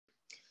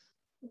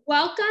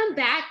Welcome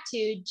back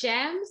to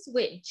Gems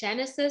with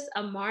Genesis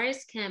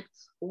Amaris Kemp.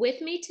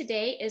 With me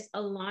today is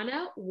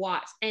Alana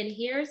Watts, and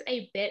here's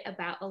a bit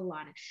about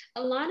Alana.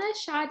 Alana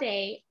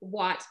Sade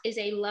Watts is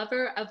a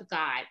lover of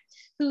God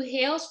who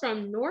hails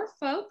from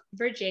Norfolk,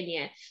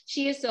 Virginia.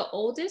 She is the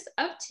oldest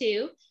of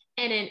two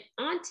and an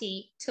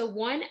auntie to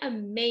one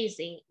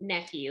amazing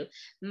nephew,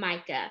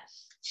 Micah.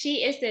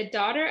 She is the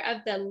daughter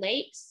of the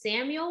late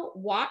Samuel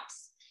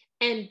Watts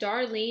and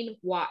Darlene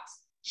Watts.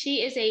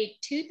 She is a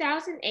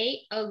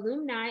 2008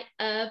 alumni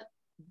of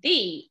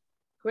the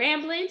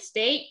Grambling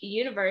State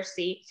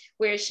University,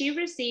 where she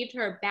received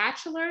her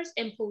bachelor's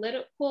in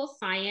political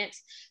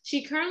science.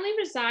 She currently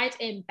resides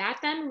in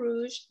Baton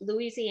Rouge,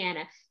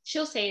 Louisiana.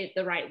 She'll say it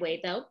the right way,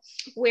 though,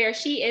 where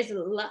she is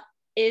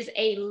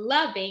a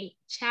loving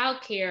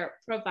child care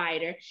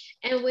provider.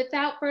 And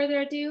without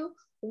further ado,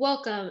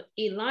 welcome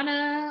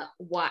Ilana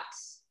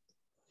Watts.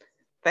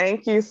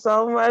 Thank you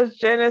so much,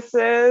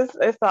 Genesis.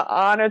 It's an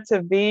honor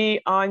to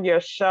be on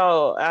your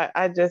show.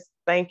 I just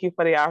thank you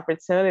for the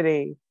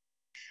opportunity.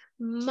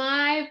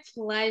 My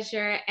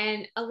pleasure.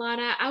 And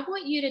Alana, I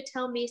want you to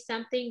tell me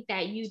something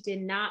that you did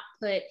not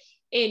put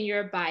in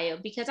your bio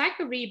because I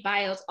could read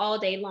bios all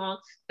day long,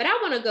 but I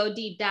want to go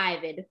deep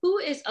diving. Who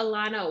is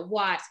Alana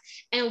Watts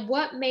and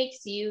what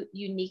makes you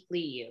uniquely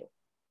you?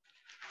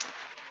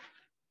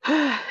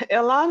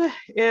 Ilana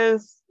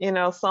is,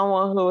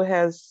 someone who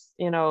has,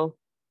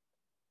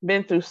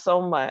 been through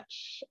so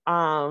much.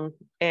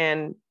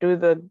 And through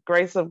the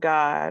grace of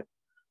God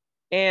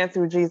and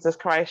through Jesus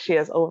Christ, she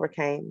has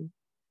overcame.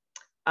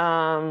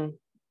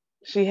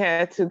 She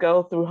had to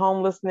go through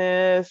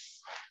homelessness,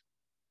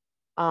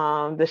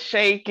 the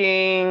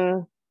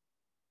shaking,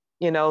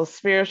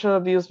 spiritual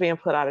abuse, being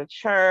put out of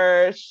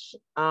church,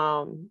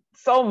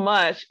 so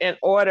much in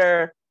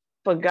order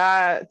for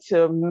God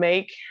to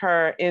make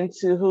her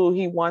into who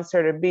he wants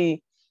her to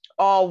be,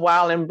 all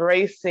while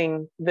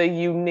embracing the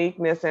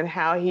uniqueness and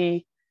how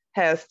he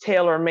has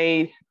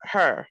tailor-made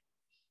her.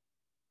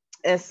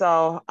 And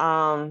so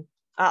I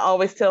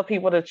always tell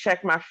people to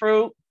check my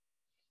fruit.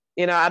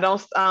 I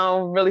don't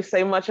really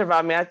say much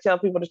about me. I tell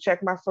people to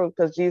check my fruit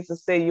because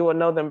Jesus said you will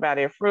know them by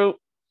their fruit.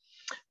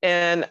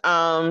 And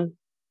I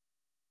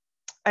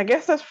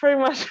guess that's pretty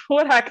much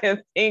what I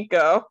can think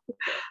of.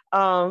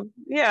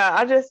 Yeah,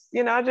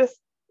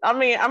 I'm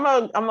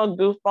a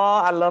goofball.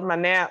 I love my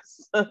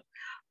naps.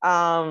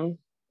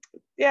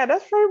 Yeah,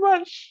 that's pretty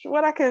much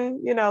what I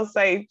can,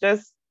 say.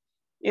 Just,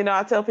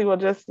 I tell people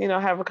just,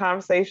 have a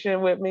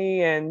conversation with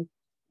me and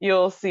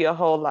you'll see a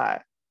whole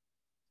lot.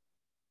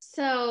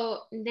 So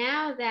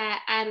now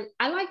that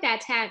I like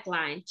that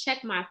tagline,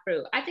 check my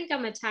fruit. I think I'm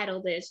gonna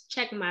title this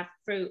Check My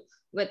Fruit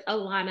with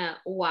Alana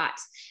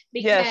Watts.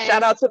 Yeah,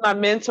 shout out to my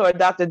mentor,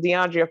 Dr.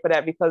 DeAndrea, for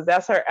that, because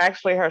that's her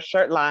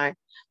shirt line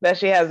that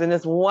she has, and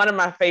it's one of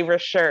my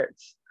favorite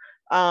shirts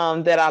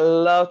that I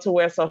love to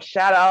wear. So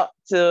shout out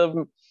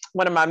to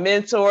one of my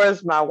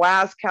mentors, my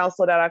wise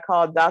counsel that I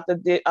call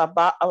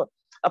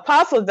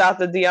Apostle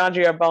Dr.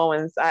 DeAndrea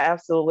Bowens. I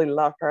absolutely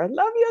love her.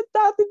 Love you,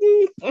 Dr.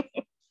 D.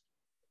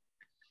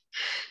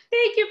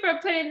 Thank you for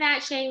putting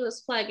that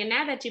shameless plug. And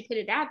now that you put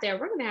it out there,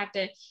 we're going to have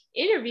to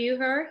interview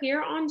her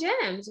here on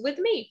Gems with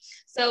me.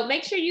 So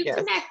make sure you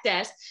connect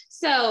us.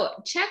 So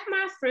check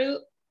my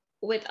fruit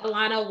with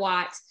Alana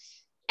Watts,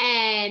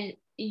 and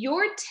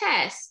your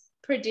test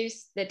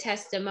produced the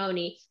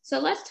testimony. So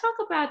let's talk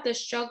about the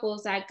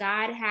struggles that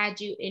God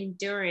had you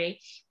enduring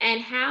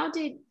and how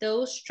did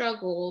those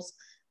struggles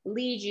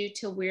lead you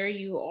to where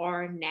you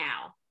are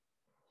now?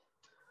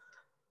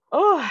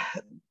 Oh,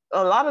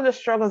 a lot of the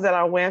struggles that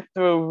I went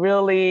through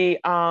really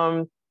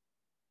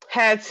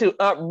had to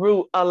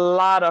uproot a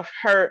lot of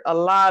hurt, a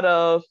lot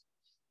of,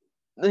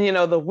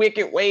 the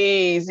wicked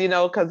ways,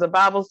 because the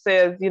Bible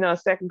says,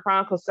 2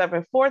 Chronicles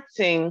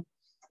 7:14,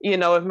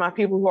 if my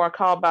people who are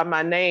called by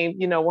my name,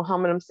 will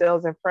humble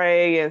themselves and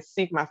pray and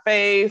seek my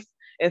face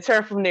and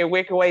turn from their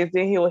wicked ways,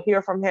 then he will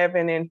hear from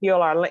heaven and heal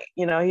our,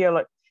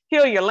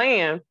 heal your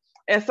land.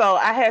 And so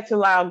I had to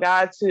allow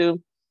God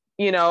to,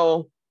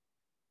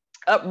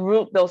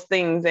 uproot those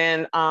things.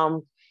 And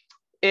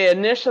it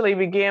initially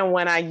began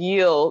when I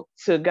yield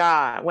to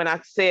God, when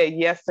I said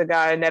yes to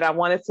God and that I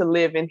wanted to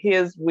live in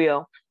his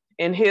will,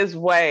 in his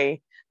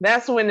way.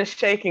 That's when the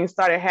shaking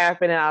started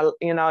happening. I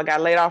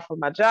got laid off from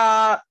my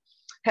job,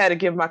 had to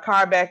give my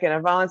car back in a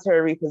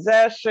voluntary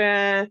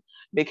repossession,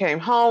 became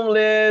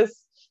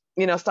homeless,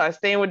 started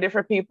staying with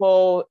different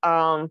people,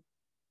 went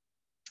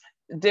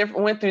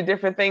through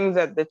different things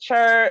at the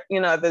church,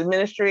 the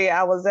ministry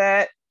I was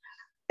at.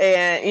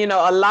 And,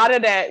 a lot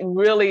of that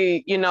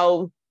really,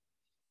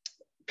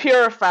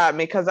 purified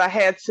me because I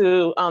had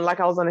to, like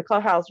I was in the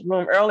clubhouse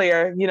room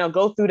earlier,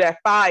 go through that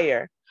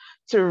fire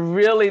to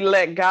really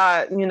let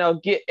God,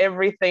 get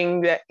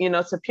everything that,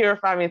 to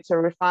purify me, to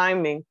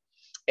refine me.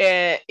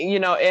 And,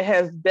 it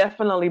has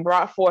definitely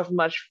brought forth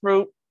much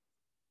fruit.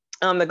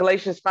 The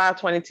Galatians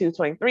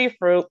 5:22-23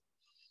 fruit.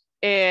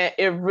 And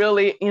it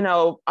really,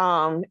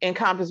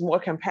 encompassed more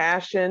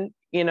compassion,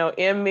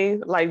 in me,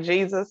 like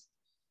Jesus,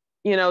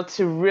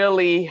 to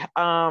really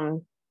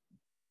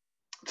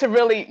to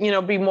really,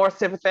 be more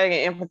sympathetic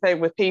and empathetic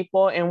with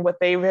people and what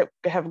they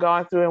have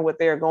gone through and what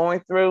they're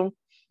going through.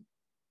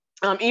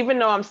 Even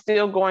though I'm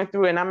still going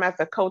through and I'm at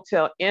the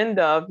coattail end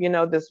of,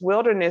 this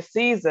wilderness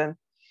season,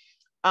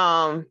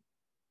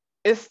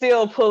 it's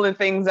still pulling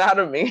things out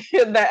of me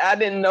that I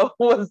didn't know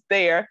was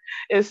there.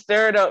 It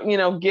stirred up,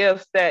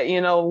 gifts that,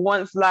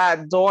 once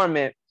lied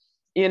dormant,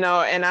 and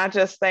I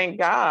just thank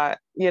God,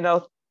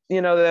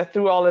 that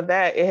through all of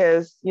that, it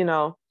has,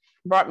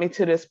 brought me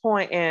to this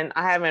point. And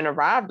I haven't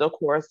arrived, of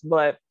course,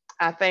 but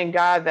I thank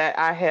God that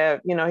I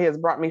have, He has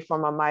brought me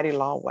from a mighty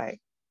long way.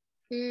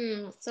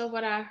 So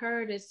what I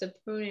heard is the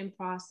pruning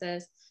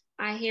process.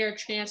 I hear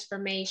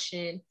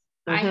transformation.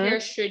 I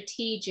hear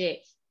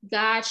strategic.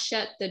 God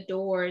shut the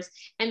doors.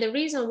 And the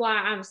reason why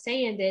I'm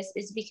saying this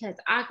is because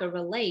I could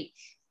relate,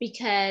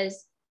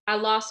 because I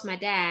lost my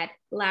dad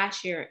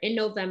last year in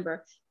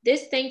November.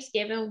 This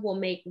Thanksgiving will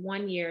make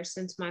 1 year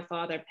since my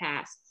father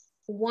passed.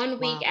 1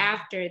 week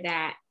after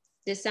that,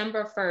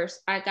 December 1st,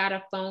 I got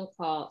a phone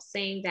call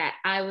saying that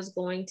I was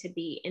going to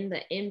be in the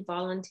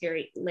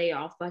involuntary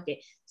layoff bucket.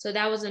 So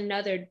that was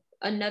another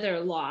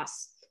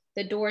loss.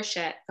 The door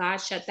shut. God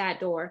shut that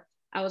door.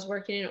 I was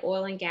working in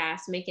oil and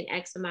gas, making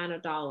X amount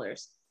of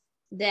dollars.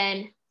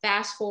 Then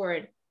fast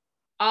forward,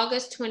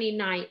 August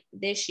 29th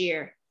this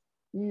year,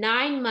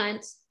 9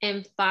 months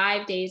and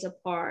 5 days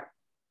apart,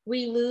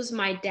 we lose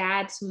my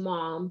dad's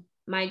mom,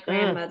 my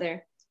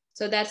grandmother.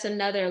 So that's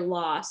another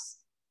loss.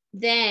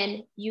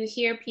 Then you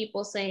hear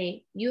people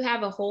saying, you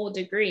have a whole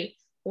degree.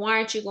 Why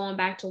aren't you going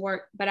back to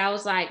work? But I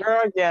was like,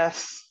 girl,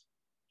 yes.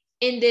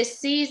 In this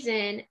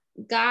season,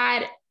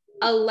 God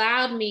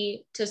allowed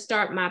me to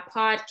start my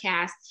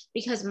podcast,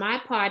 because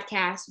my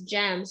podcast,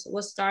 Gems,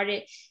 was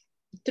started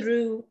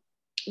through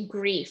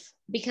grief,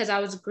 because I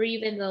was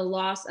grieving the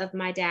loss of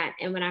my dad.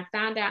 And when I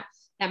found out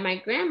that my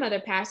grandmother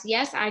passed,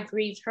 yes, I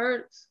grieved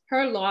her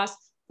loss,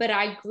 but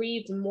I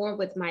grieved more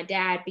with my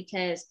dad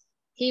because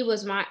he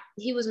was my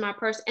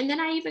person. And then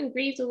I even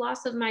grieved the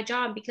loss of my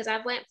job, because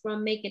I went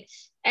from making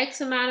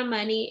X amount of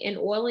money in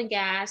oil and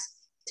gas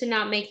to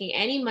not making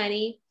any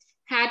money,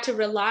 had to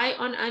rely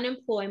on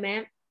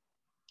unemployment,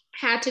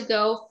 had to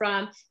go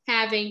from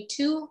having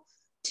two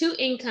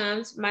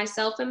incomes,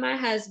 myself and my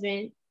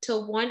husband, to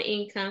one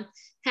income,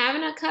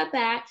 having a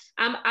cutback.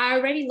 I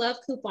already love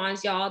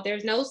coupons, y'all.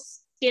 There's no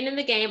skin in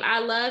the game. I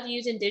love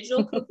using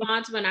digital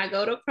coupons when I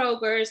go to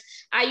Kroger's.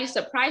 I used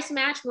to price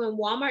match when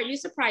Walmart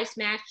used to price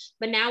match,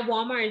 but now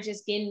Walmart is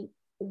just getting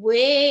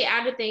way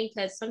out of thing,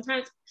 because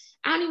sometimes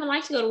I don't even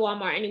like to go to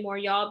Walmart anymore,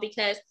 y'all,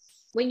 because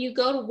when you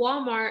go to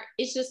Walmart,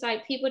 it's just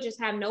like people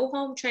just have no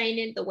home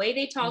training. The way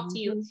they talk to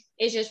you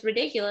is just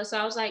ridiculous. So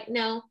I was like,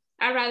 no,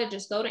 I'd rather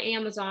just go to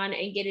Amazon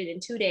and get it in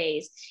 2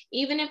 days.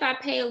 Even if I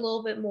pay a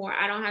little bit more,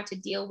 I don't have to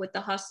deal with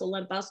the hustle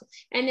and bustle.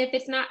 And if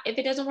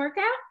it doesn't work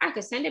out, I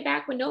could send it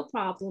back with no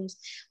problems.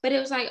 But it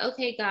was like,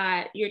 okay,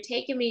 God, you're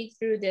taking me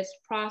through this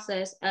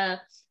process of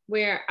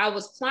where I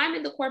was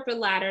climbing the corporate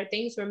ladder,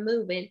 things were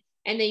moving,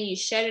 and then you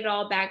shut it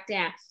all back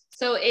down.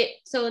 So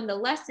in the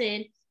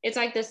lesson, it's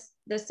like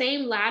the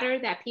same ladder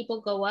that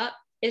people go up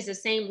is the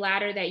same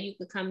ladder that you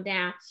could come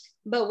down.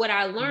 But what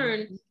I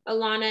learned,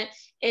 Alana,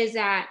 is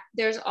that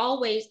there's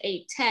always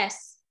a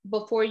test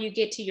before you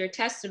get to your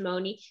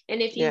testimony.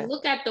 And if you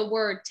look at the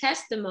word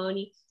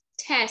testimony,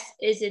 test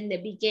is in the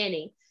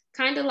beginning.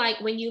 Kind of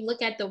like when you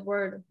look at the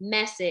word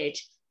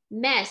message,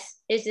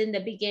 mess is in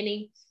the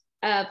beginning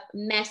of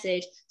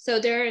message. So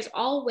there is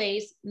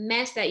always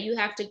mess that you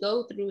have to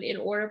go through in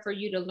order for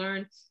you to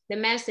learn the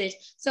message.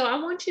 So I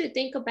want you to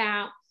think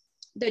about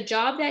the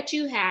job that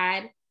you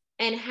had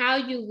and how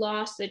you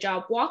lost the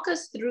job. Walk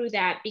us through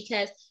that,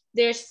 because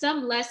there's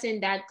some lesson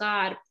that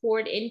God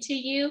poured into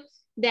you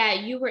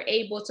that you were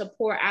able to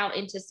pour out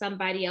into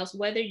somebody else,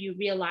 whether you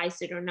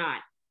realized it or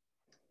not.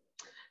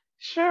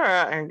 Sure.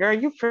 And girl,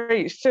 you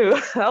preached too.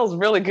 That was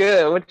really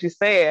good what you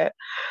said.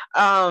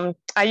 I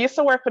used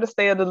to work for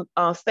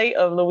the state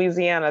of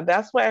Louisiana.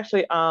 That's what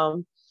actually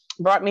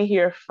brought me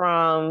here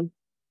from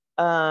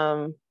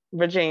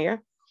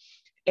Virginia.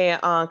 And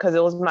because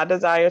it was my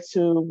desire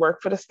to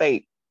work for the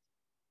state.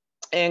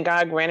 And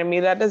God granted me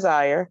that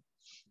desire.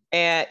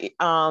 And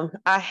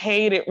I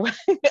hated,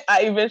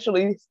 I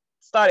eventually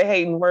started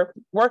hating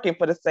working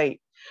for the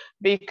state,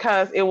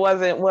 because it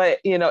wasn't what,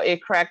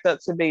 it cracked up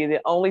to be. The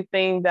only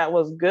thing that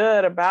was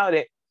good about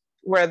it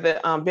were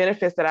the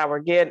benefits that I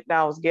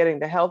was getting,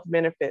 the health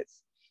benefits.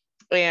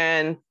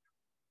 And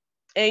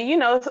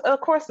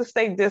of course, the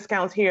state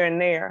discounts here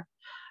and there.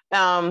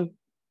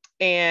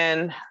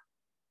 And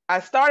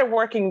I started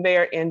working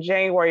there in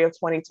January of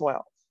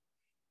 2012.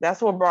 That's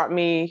what brought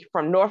me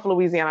from North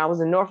Louisiana. I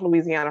was in North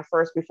Louisiana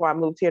first before I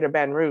moved here to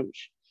Baton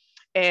Rouge.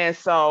 And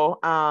so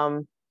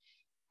I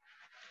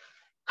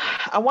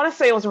want to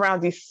say it was around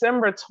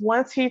December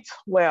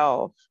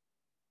 2012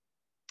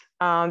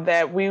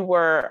 that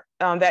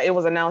it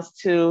was announced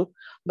to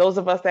those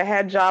of us that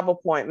had job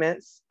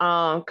appointments,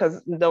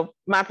 because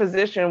my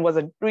position was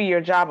a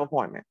 3-year job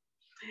appointment.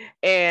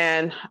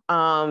 And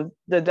the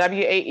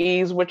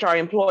WAEs, which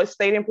are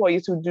state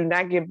employees who do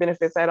not get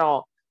benefits at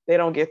all, They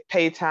don't get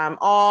paid time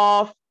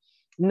off,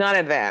 none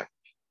of that.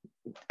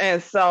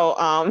 And so,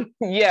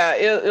 yeah,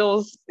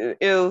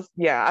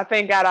 yeah, I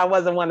thank God I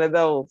wasn't one of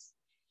those.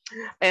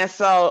 And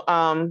so,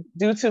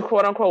 due to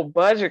quote unquote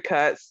budget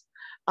cuts,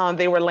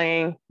 they were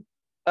laying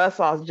us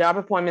off job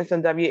appointments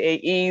and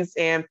WAEs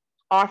and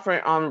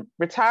offering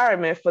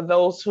retirement for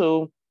those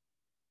who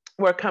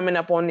were coming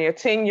up on their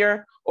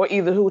tenure or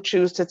either who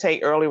choose to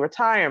take early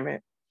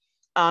retirement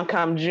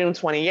come June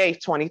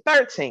 28th,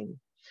 2013.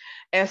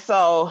 And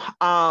so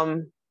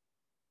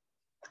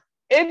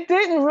it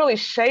didn't really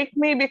shake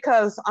me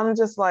because I'm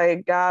just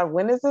like, God,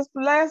 when is this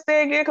last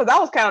day again? Because I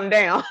was counting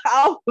down.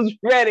 I was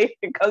ready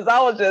because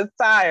I was just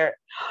tired.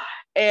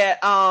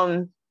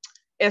 And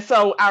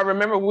so I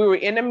remember we were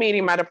in a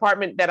meeting, my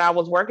department that I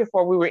was working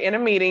for, we were in a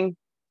meeting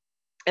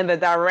and the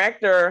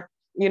director,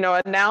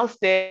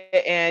 announced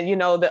it. And,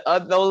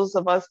 those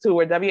of us who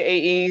were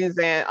WAEs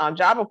and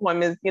job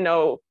appointments,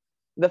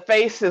 the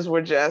faces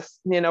were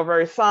just,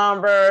 very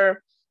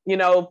somber.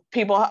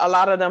 People, a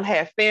lot of them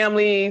had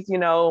families,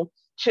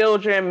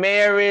 children,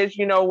 marriage,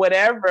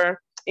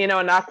 whatever, and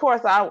of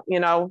course I,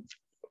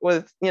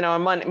 was,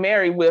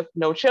 married with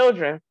no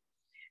children.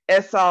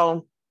 And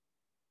so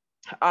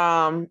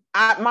my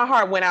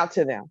heart went out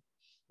to them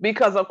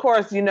because of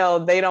course, they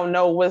don't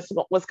know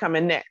what's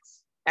coming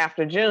next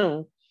after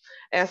June.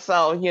 And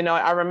so,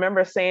 I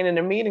remember saying in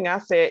the meeting, I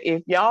said,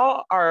 if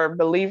y'all are a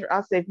believer,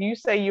 I said, if you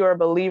say you're a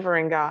believer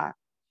in God,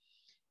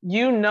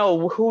 you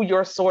know who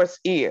your source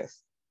is.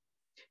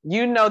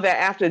 You know that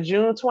after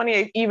June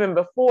 28th, even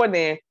before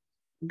then,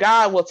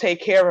 God will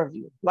take care of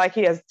you like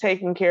he has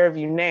taken care of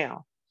you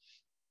now.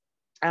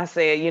 I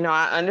said,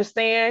 I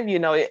understand,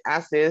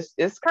 I said,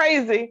 it's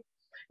crazy.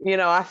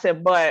 I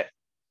said, but,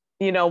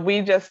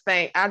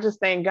 I just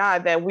thank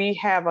God that we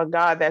have a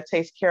God that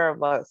takes care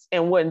of us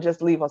and wouldn't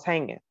just leave us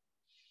hanging.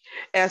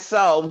 And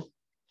so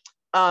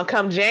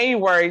come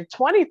January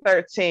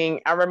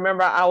 2013, I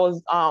remember I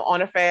was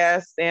on a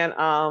fast and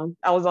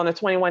I was on a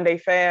 21-day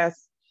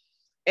fast.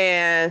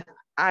 And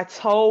I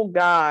told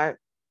God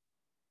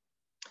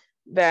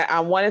that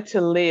I wanted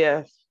to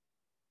live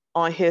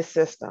on his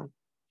system.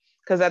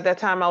 Because at that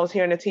time I was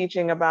hearing a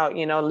teaching about,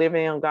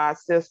 living on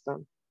God's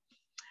system.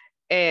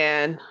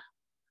 And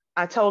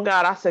I told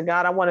God, I said,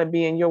 God, I want to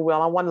be in your will.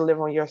 I want to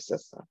live on your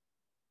system.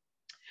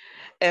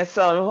 And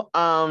so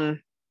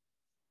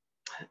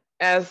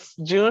as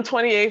June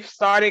 28th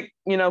started,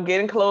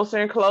 getting closer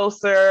and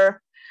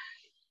closer,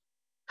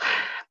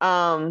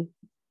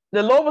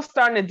 the Lord was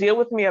starting to deal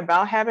with me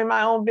about having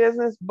my own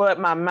business, but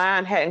my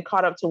mind hadn't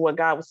caught up to what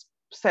God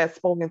had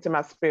spoken to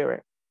my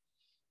spirit.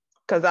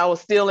 Because I was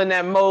still in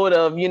that mode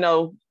of,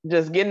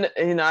 just getting,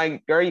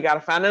 girl, you got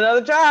to find another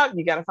job.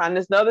 You got to find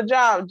this other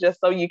job just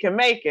so you can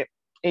make it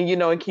and,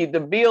 and keep the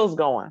bills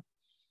going.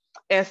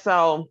 And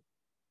so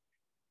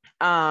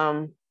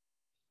around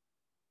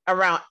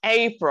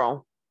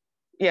April,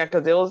 yeah,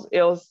 because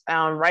it was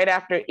right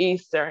after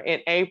Easter in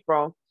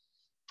April,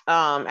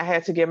 I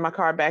had to give my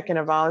car back in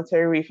a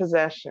voluntary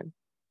repossession.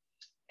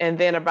 And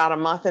then about a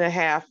month and a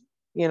half,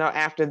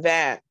 after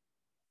that,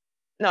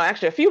 no,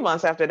 actually a few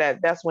months after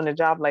that, that's when the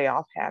job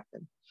layoff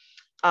happened.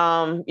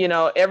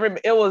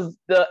 It was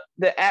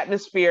the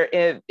atmosphere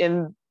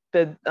in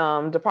the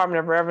Department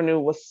of Revenue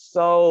was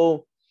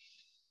so,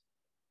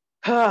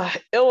 it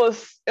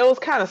was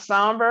kind of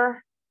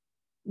somber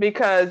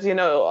because,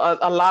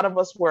 a lot of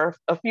us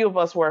a few of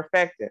us were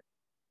affected.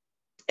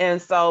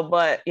 And so,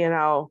 but,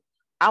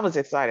 I was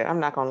excited. I'm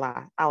not going to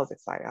lie. I was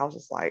excited. I was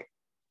just like,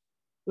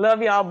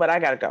 love y'all, but I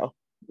got to go,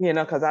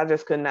 because I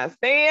just could not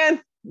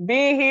stand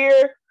being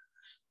here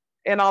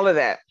and all of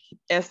that.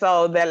 And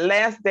so that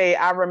last day,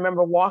 I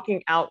remember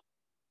walking out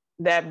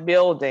that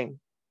building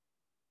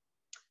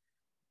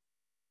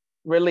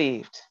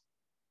relieved.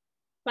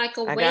 Like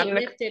a weight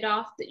lifted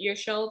off your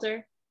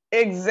shoulder.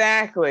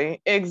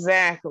 Exactly.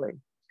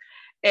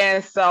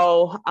 And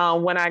so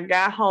when I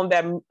got home,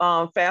 that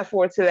fast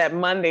forward to that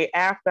Monday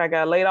after I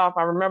got laid off,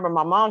 I remember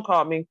my mom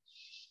called me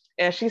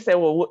and she said,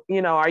 well,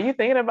 are you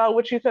thinking about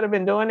what you could have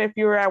been doing if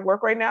you were at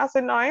work right now? I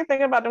said, no, I ain't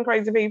thinking about them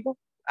crazy people.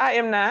 I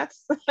am not.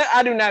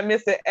 I do not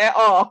miss it at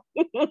all.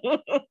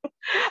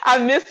 I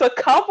miss a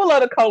couple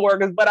of the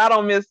coworkers, but I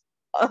don't miss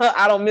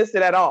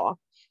it at all.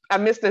 I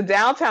miss the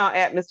downtown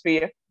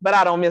atmosphere, but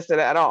I don't miss it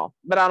at all.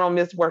 But I don't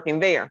miss working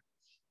there.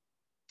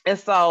 And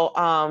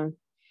so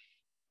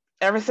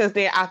ever since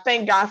then, I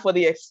thank God for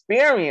the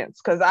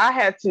experience because I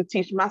had to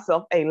teach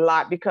myself a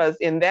lot because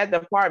in that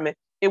department,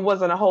 it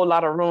wasn't a whole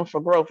lot of room for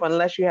growth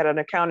unless you had an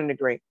accounting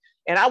degree.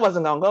 And I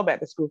wasn't going to go back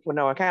to school for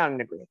no accounting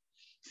degree.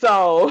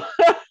 So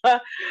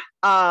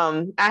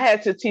I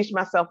had to teach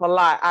myself a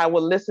lot. I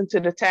would listen to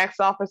the tax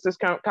officer's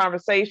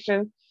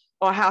conversation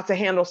on how to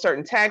handle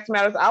certain tax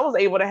matters. I was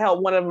able to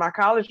help one of my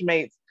college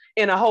mates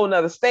in a whole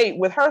nother state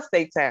with her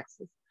state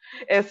taxes.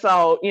 And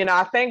so,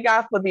 I thank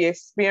God for the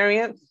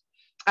experience.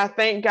 I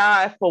thank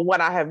God for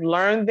what I have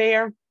learned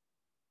there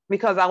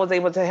because I was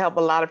able to help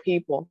a lot of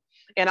people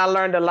and I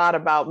learned a lot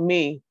about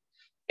me.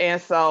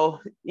 And so,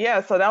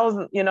 yeah, so that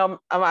was,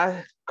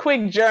 my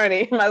quick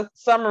journey, my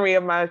summary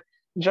of my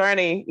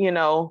journey,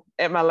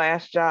 at my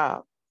last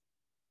job.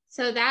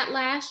 So that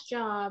last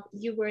job,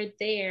 you were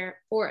there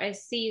for a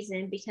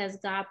season because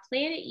God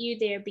planted you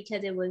there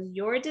because it was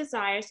your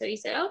desire. So he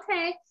said,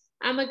 okay,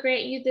 I'm going to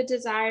grant you the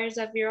desires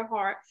of your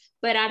heart,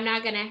 but I'm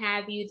not going to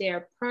have you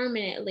there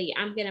permanently.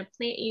 I'm going to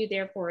plant you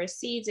there for a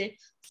season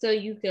so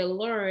you can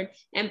learn.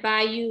 And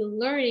by you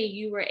learning,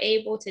 you were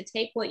able to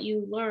take what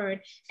you learned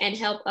and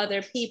help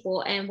other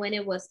people. And when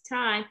it was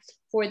time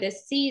for the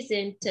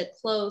season to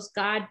close,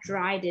 God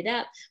dried it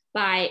up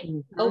by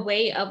a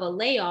way of a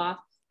layoff.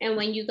 And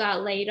when you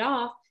got laid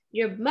off,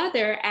 your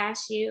mother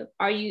asked you,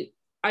 are you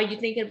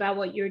thinking about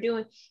what you're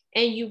doing?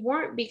 And you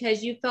weren't,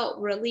 because you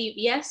felt relief.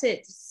 Yes,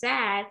 it's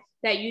sad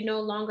that you no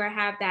longer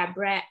have that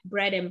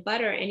bread and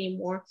butter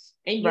anymore,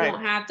 and you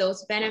don't have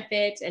those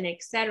benefits and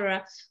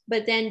etc.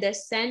 But then the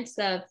sense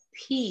of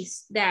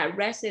peace that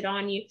rested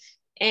on you,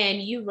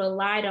 and you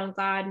relied on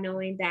God,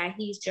 knowing that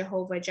he's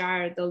Jehovah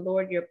Jireh, the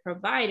Lord, your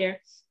provider.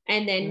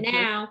 And then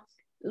now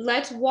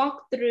let's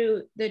walk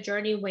through the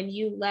journey when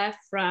you left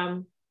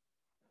from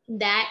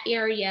that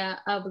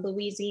area of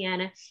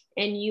Louisiana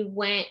and you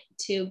went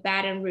to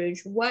Baton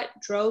Rouge. What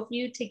drove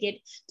you to get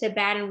to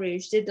Baton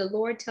Rouge? Did the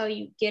Lord tell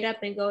you get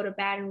up and go to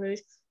Baton Rouge,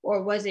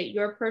 or was it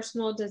your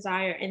personal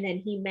desire and then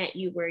he met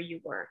you where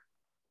you were?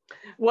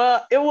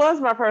 Well, it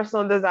was my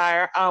personal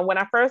desire. When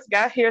I first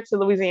got here to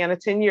Louisiana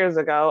 10 years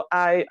ago,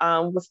 I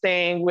was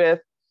staying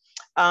with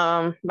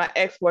my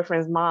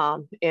ex-boyfriend's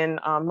mom in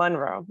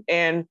Monroe.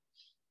 And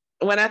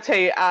when I tell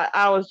you,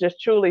 I was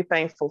just truly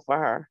thankful for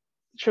her,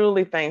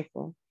 truly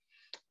thankful.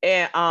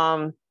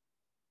 And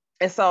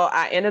so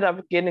I ended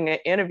up getting an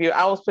interview.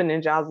 I was putting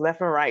in jobs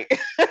left and right.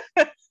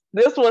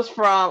 This was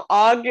from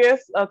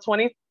August of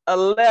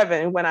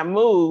 2011 when I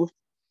moved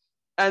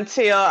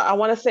until I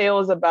want to say it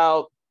was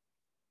about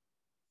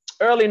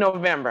early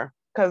November,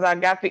 because I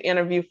got the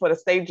interview for the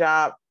state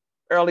job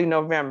early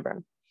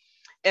November.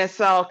 And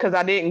so, because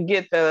I didn't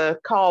get the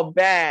call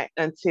back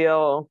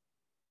until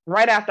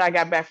right after I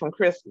got back from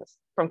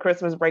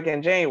Christmas break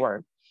in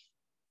January.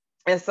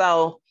 And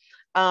so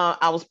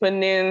I was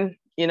putting in,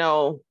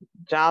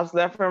 jobs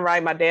left and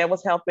right. My dad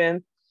was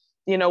helping,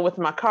 with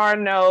my car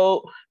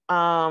note.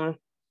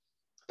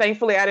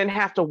 Thankfully, I didn't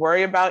have to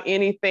worry about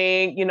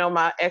anything.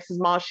 My ex's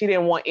mom, she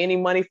didn't want any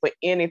money for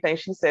anything.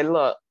 She said,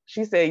 look,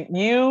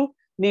 you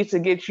need to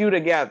get you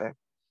together.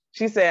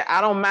 She said,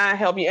 I don't mind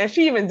helping you. And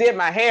she even did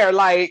my hair.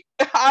 Like,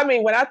 I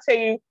mean, when I tell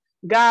you,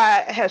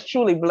 God has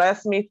truly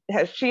blessed me.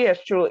 God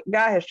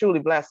has truly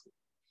blessed me.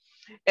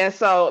 And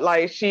so,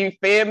 like, she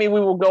fed me.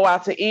 We would go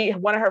out to eat.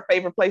 One of her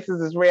favorite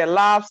places is Red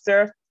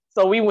Lobster.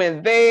 So we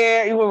went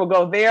there. We would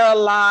go there a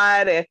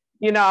lot. And,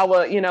 I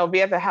would,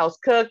 be at the house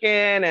cooking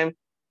and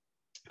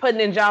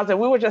putting in jobs. And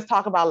we would just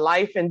talk about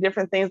life and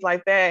different things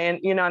like that. And,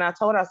 and I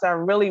told her, I said, I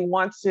really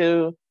want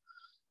to,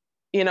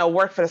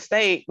 work for the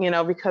state,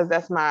 because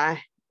that's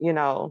my,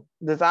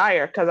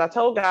 desire. Because I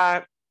told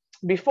God,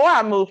 before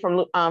I moved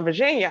from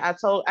Virginia, I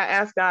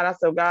asked God, I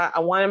said, God, I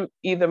want to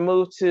either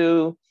move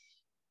to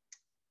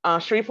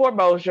Shreveport,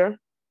 Bossier,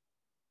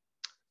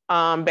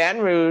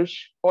 Baton Rouge,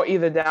 or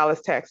either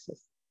Dallas,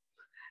 Texas.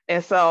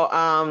 And so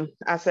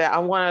I said, I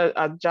want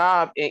a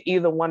job in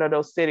either one of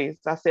those cities.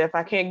 I said, if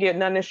I can't get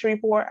none in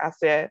Shreveport, I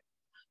said,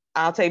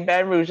 I'll take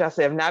Baton Rouge. I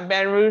said, if not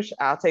Baton Rouge,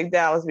 I'll take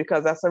Dallas,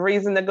 because that's a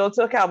reason to go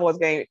to a Cowboys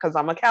game, because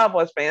I'm a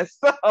Cowboys fan.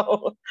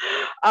 So,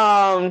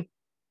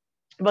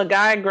 but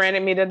God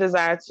granted me the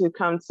desire to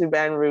come to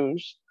Baton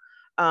Rouge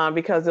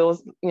because it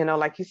was,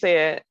 like you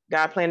said,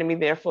 God planted me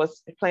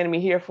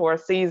here for a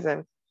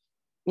season,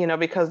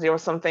 because there were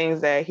some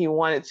things that he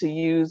wanted to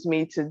use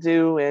me to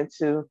do and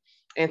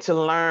to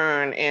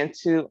learn and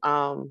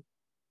to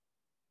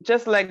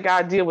just let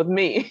God deal with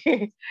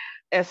me.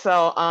 And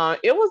so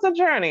it was a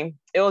journey.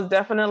 It was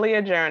definitely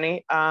a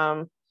journey.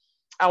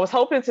 I was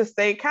hoping to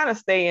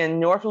stay in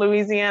North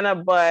Louisiana,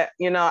 but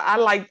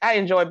I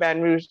enjoyed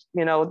Baton Rouge,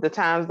 the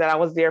times that I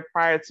was there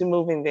prior to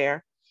moving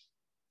there.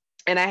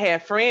 And I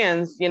had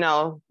friends,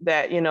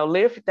 that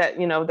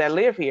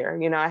live here.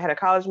 I had a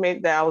college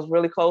mate that I was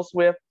really close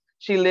with.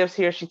 She lives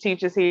here, she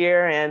teaches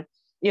here, and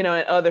and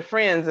other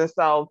friends. And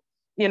so,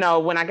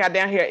 when I got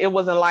down here, it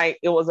wasn't like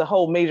it was a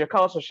whole major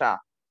culture shock,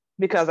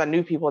 because I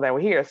knew people that were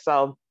here.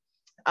 So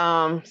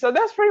so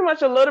that's pretty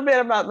much a little bit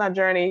about my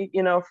journey,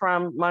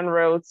 from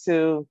Monroe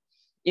to,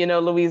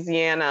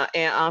 Louisiana.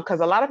 And because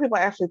a lot of people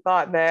actually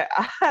thought that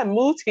I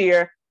moved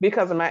here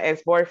because of my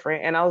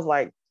ex-boyfriend. And I was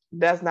like,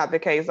 that's not the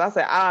case. I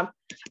said,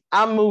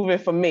 I'm moving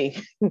for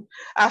me.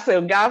 I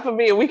said, God for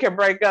me, and we can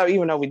break up,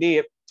 even though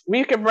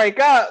we could break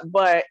up,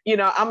 but I'm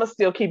gonna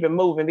still keep it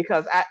moving,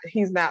 because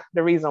he's not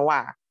the reason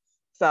why.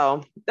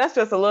 So that's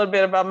just a little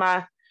bit about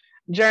my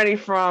journey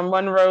from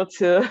Monroe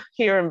to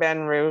here in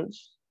Baton Rouge.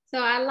 So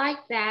I like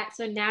that.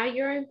 So now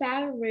you're in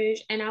Baton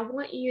Rouge, and I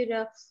want you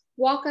to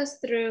walk us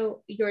through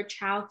your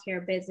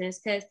childcare business,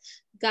 because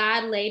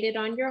God laid it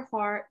on your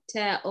heart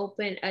to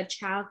open a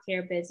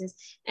childcare business.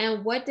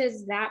 And what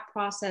does that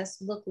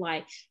process look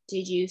like?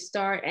 Did you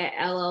start at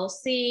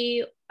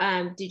LLC?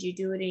 Did you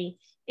do it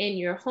in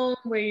your home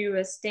where you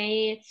were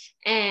staying?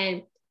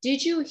 And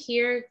did you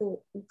hear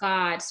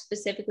God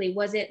specifically?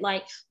 Was it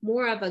like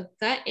more of a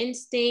gut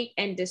instinct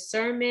and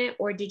discernment,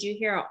 or did you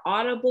hear an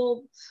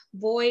audible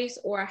voice,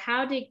 or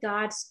how did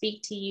God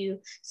speak to you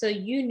so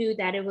you knew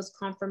that it was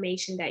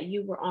confirmation that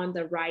you were on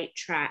the right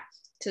track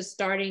to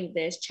starting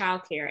this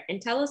childcare?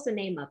 And tell us the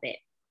name of it.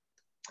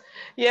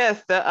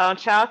 Yes, the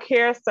child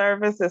care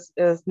service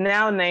is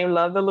now named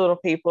Love the Little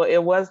People.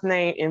 It was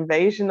named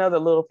Invasion of the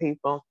Little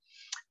People.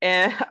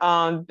 And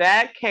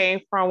that came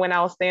from when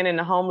I was staying in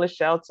the homeless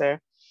shelter.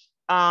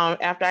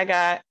 After I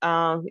got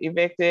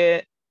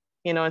evicted,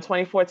 in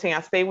 2014,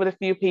 I stayed with a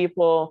few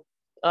people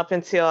up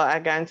until I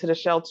got into the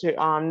shelter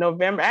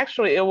November.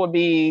 Actually, it'll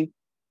be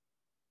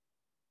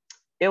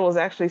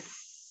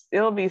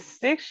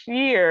 6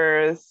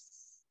 years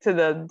to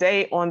the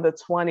date on the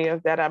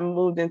 20th that I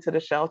moved into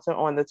the shelter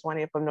on the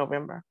 20th of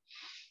November,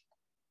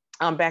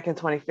 back in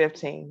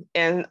 2015.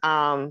 And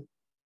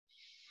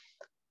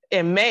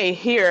in May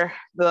here,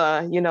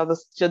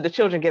 the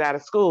children get out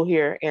of school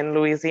here in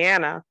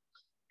Louisiana.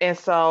 And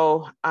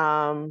so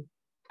I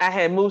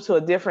had moved to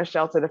a different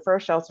shelter. The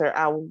first shelter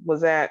I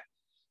was at,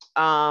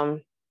 I'll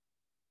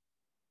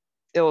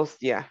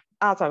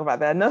talk about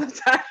that another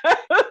time.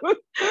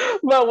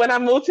 But when I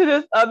moved to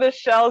this other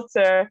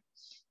shelter,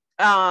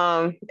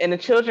 and the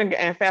children,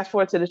 and fast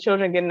forward to the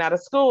children getting out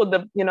of school,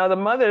 one of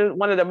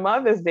the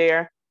mothers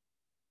there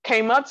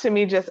came up to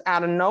me just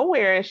out of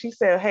nowhere, and she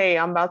said, "Hey,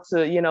 I'm about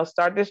to,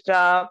 start this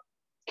job.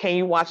 Can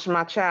you watch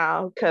my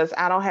child? Because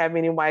I don't have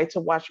anybody to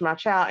watch my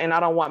child, and I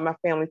don't want my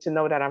family to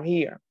know that I'm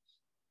here."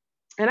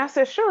 And I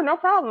said, "Sure, no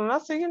problem." I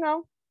said,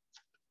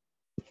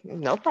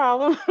 no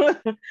problem.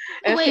 And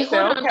Wait, she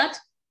said, hold on. "Okay."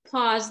 Let's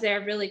pause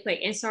there really quick.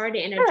 And sorry to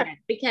interject, Sure.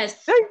 because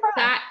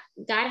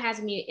God has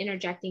me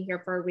interjecting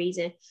here for a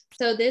reason.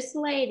 So this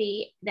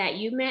lady that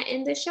you met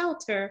in the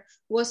shelter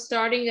was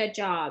starting a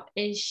job,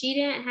 and she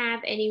didn't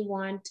have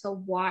anyone to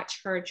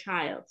watch her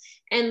child.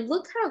 And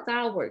look how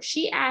God works.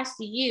 She asked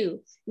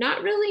you,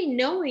 not really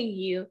knowing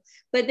you,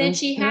 but then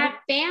she had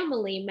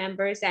family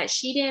members that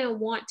she didn't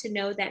want to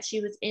know that she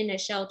was in a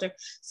shelter.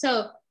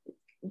 So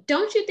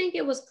don't you think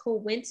it was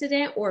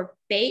coincident or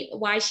fate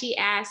why she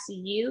asked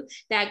you,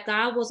 that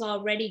God was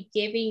already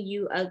giving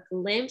you a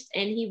glimpse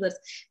and he was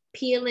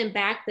peeling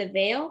back the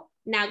veil?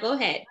 Now go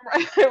ahead.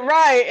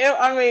 Right.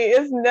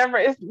 It was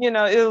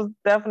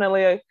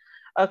definitely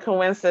a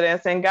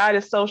coincidence, and God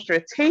is so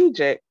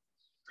strategic.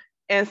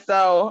 And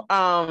so,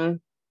 I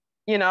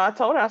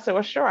told her, I said,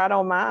 "Well, sure, I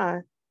don't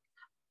mind."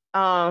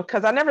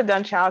 Because I never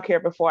done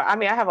childcare before. I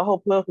mean, I have a whole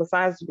political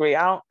science degree.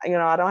 I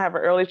don't have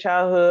an early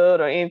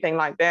childhood or anything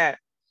like that.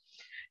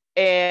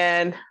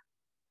 And,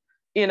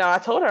 I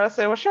told her, I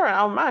said, "Well, sure,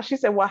 I don't mind." She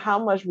said, "Well, how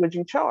much would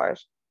you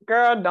charge?"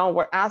 Girl, don't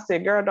worry. I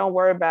said, "Girl, don't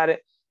worry about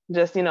it.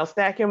 Just,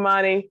 stack your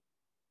money,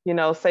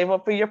 save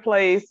up for your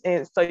place,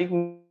 and so you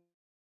can."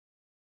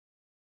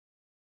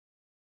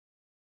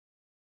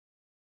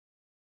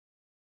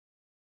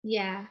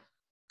 Yeah.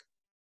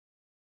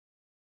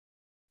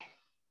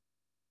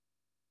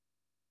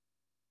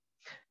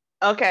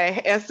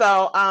 Okay. And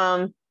so,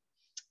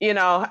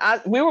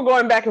 we were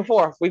going back and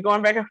forth. We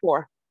going back and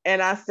forth. And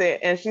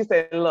she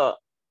said, "Look,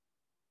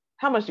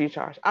 how much do you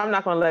charge? I'm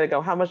not going to let it go.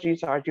 How much do you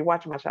charge? You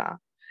watch my child."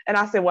 And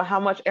I said, "Well,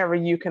 how much ever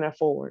you can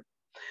afford."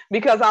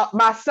 Because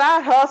my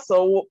side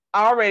hustle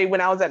already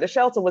when I was at the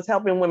shelter was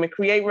helping women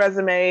create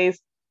resumes,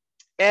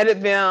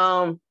 edit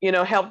them,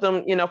 help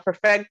them,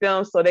 perfect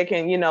them so they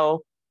can,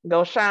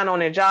 go shine on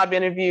their job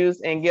interviews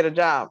and get a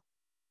job.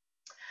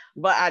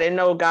 But I didn't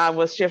know God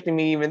was shifting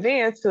me even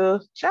then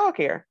to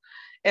childcare.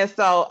 And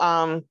so,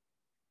 I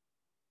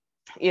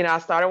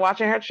started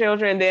watching her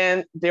children. And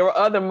then there were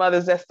other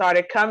mothers that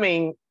started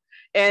coming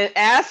and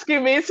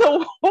asking me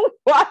to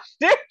watch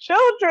their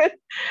children.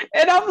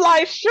 And I'm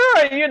like,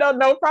 "Sure,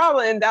 no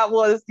problem." And that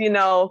was,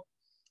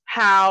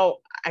 how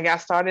I got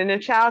started in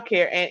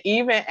childcare. And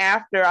even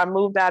after I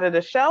moved out of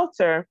the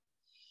shelter,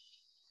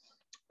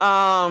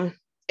 and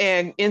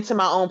into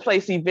my own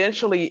place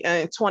eventually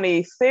in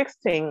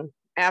 2016,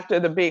 after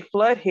the big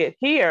flood hit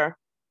here,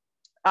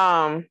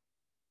 I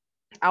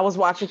was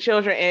watching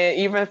children, and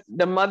even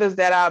the mothers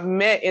that I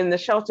met in the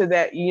shelter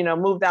that,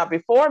 moved out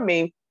before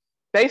me,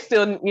 they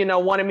still,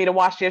 wanted me to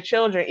watch their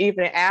children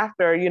even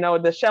after,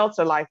 the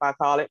shelter life, I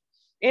call it,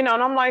 and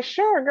I'm like,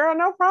 "Sure, girl,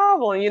 no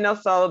problem."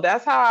 So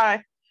that's how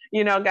I,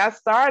 got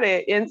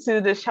started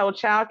into this whole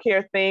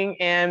childcare thing.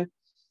 And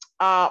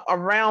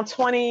around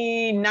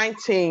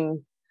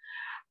 2019,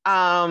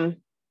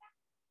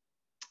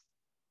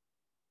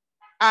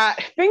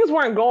 things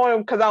weren't going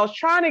because I was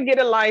trying to get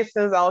a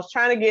license. I was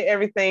trying to get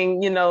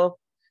everything,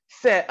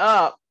 set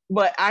up,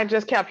 but I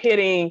just kept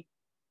hitting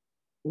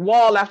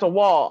wall after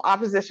wall,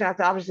 opposition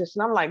after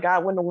opposition. I'm like,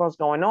 "God, what in the world's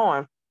going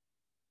on?"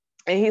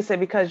 And he said,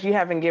 "Because you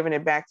haven't given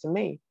it back to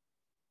me.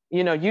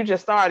 You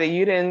just started.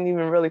 You didn't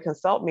even really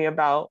consult me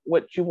about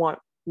what you want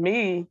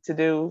me to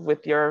do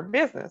with your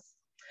business."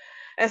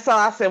 And so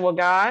I said, "Well,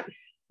 God,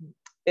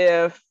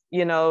 if,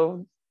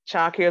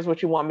 childcare is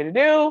what you want me to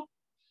do,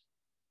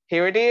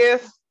 here it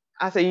is."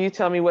 I said, "You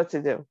tell me what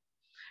to do."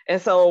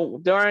 And so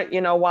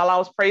during, while I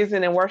was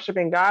praising and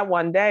worshiping God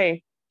one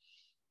day,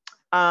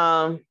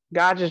 God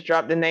just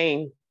dropped the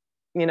name,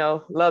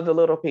 love the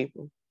little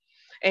people.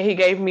 And he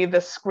gave me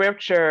the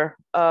scripture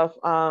of,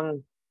 I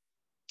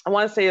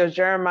want to say it was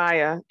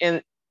Jeremiah,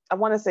 and I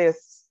want to say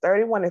it's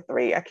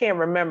 31:3. I can't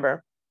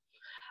remember.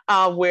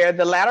 Where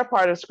the latter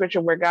part of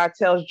scripture where God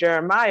tells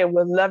Jeremiah,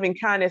 with loving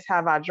kindness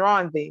have I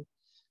drawn thee.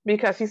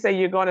 Because he said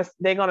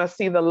they're gonna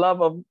see the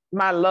love of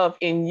my love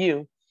in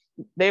you.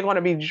 They're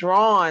gonna be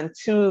drawn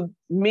to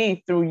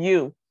me through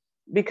you.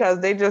 Because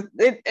and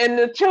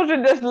the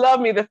children just love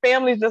me, the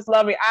families just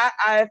love me.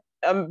 I've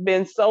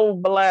been so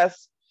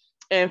blessed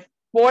and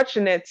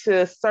fortunate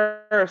to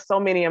serve so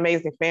many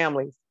amazing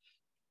families.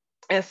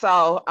 And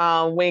so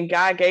when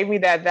God gave me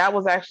that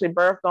was actually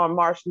birthed on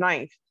March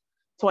 9th,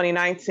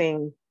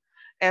 2019.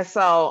 And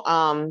so,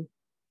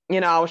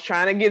 I was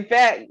trying to get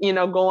that,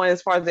 going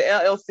as far as the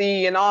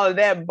LLC and all of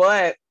that.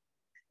 But,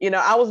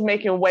 I was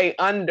making way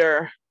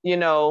under,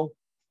 the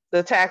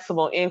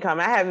taxable income.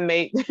 I haven't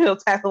made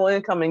taxable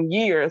income in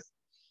years.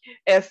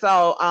 And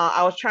so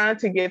I was trying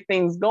to get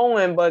things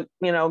going, but,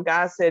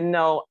 God said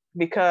no,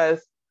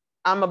 because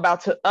I'm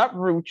about to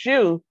uproot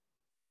you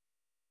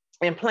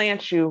and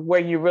plant you where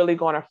you're really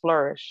going to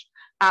flourish.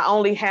 I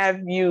only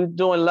have you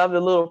doing love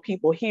the little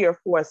people here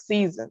for a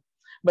season,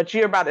 but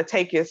you're about to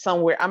take it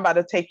somewhere. I'm about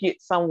to take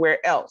it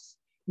somewhere else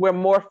where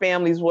more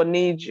families will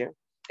need you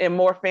and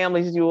more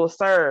families you will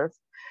serve.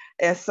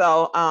 And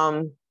so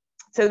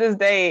to this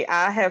day,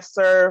 I have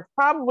served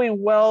probably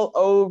well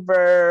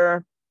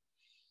over,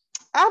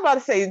 I'm about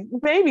to say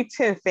maybe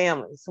 10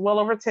 families, well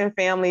over 10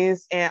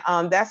 families.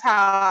 And that's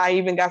how I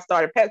even got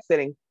started pet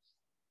sitting.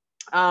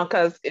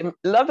 Because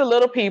Love the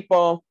Little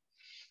People,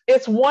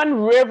 it's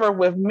one river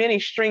with many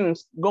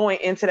streams going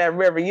into that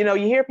river. You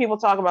hear people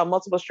talk about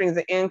multiple streams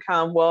of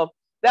income. Well,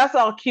 that's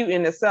all cute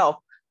in itself.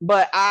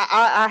 But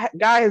God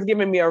has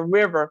given me a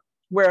river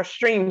where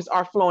streams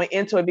are flowing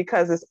into it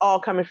because it's all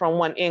coming from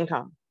one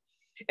income.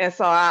 And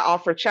so I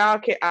offer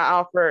childcare. I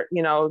offer,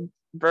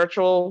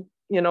 virtual,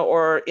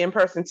 or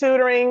in-person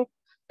tutoring,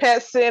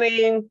 pet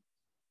sitting,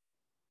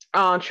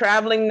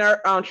 traveling nurse,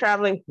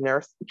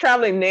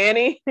 traveling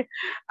nanny,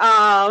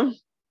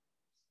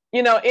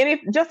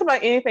 just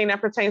about anything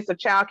that pertains to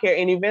childcare.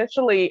 And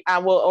eventually I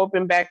will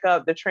open back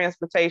up the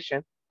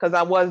transportation, because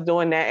I was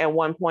doing that at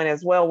one point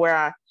as well, where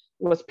I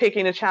was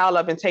picking a child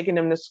up and taking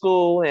them to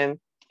school and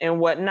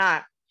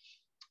whatnot.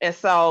 And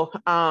so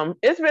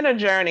it's been a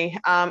journey.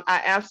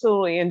 I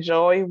absolutely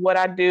enjoy what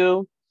I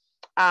do.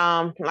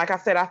 Like I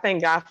said, I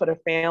thank God for the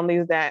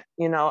families that,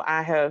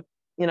 I have,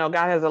 God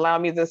has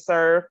allowed me to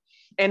serve.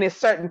 And it's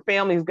certain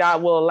families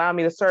God will allow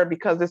me to serve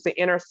because it's an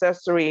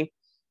intercessory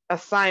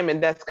assignment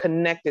that's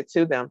connected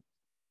to them.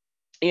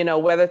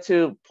 Whether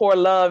to pour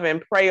love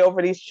and pray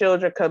over these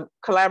children,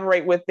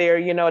 collaborate with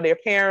their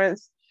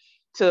parents,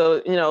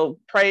 to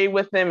pray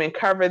with them and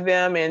cover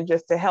them and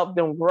just to help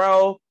them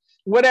grow,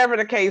 whatever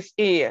the case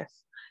is.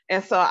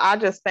 And so I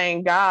just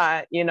thank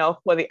God,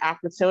 for the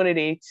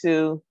opportunity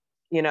to,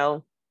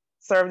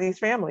 serve these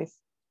families.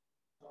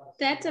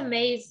 That's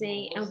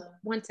amazing. And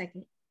 1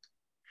 second.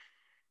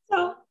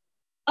 So,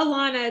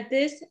 Alana,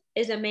 this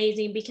is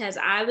amazing because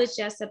I was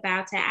just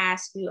about to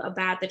ask you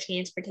about the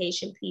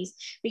transportation piece,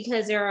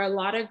 because there are a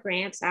lot of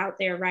grants out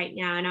there right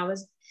now. And I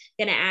was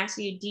going to ask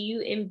you, do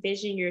you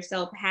envision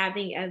yourself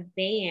having a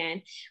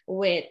van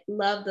with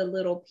Love the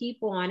Little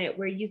People on it,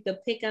 where you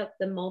could pick up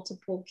the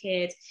multiple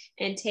kids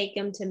and take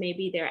them to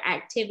maybe their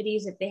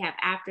activities, if they have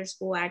after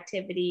school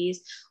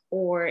activities,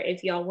 or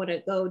if y'all want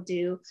to go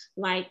do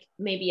like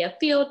maybe a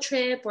field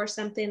trip or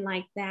something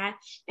like that.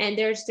 And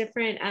there's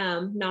different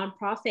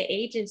nonprofit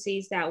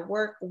agencies that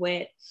work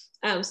with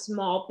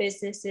small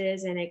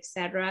businesses and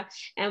etc.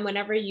 And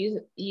whenever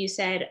you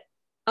said,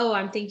 oh,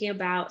 I'm thinking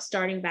about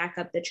starting back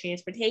up the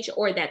transportation,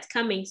 or that's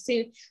coming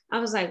soon, I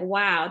was like,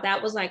 wow,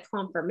 that was like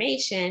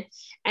confirmation.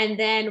 And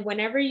then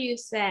whenever you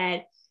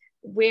said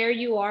where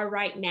you are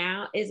right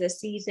now is a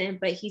season,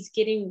 but he's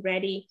getting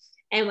ready.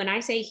 And when I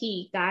say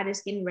God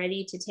is getting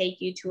ready to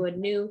take you to a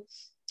new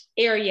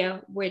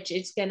area, which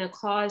is going to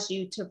cause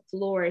you to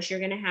flourish. You're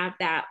going to have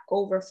that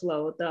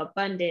overflow, the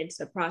abundance,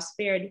 the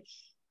prosperity.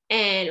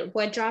 And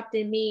what dropped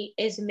in me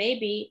is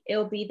maybe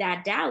it'll be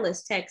that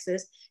Dallas,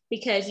 Texas,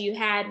 because you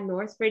had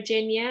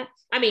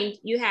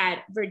you had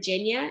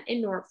Virginia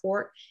in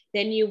Norfolk,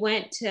 then you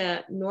went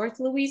to North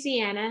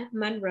Louisiana,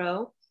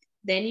 Monroe,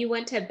 then you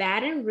went to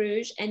Baton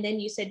Rouge, and then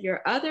you said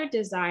your other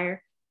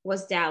desire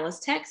was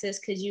Dallas, Texas,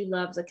 because you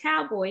love the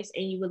Cowboys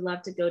and you would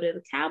love to go to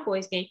the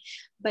Cowboys game.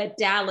 But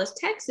Dallas,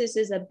 Texas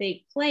is a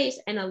big place,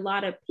 and a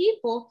lot of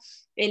people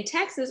in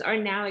Texas are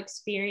now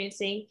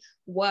experiencing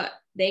what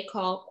they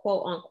call,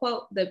 quote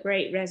unquote, the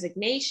Great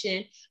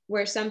Resignation,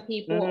 where some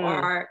people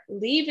are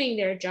leaving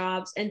their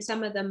jobs and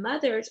some of the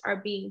mothers are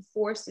being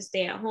forced to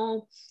stay at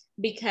home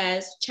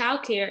because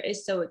childcare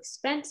is so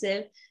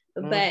expensive.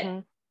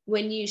 But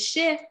when you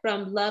shift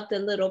from Love the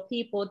Little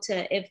People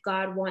to, if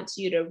God wants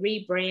you to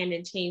rebrand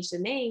and change the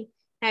name,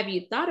 have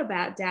you thought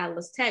about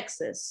Dallas,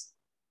 Texas?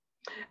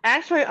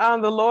 Actually,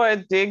 the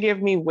Lord did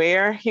give me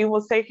where He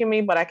was taking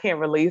me, but I can't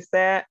release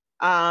that.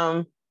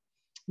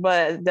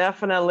 But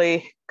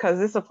definitely, because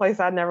it's a place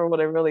I never would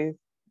have really,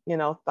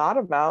 thought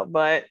about.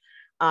 But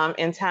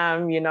in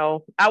time,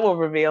 I will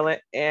reveal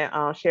it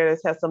and share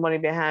the testimony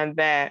behind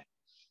that.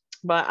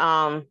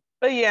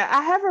 But yeah,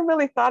 I haven't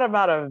really thought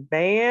about a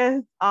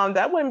van.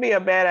 That wouldn't be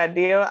a bad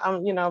idea.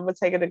 I'm gonna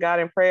take it to God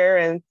in prayer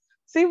and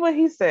see what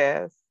He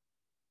says.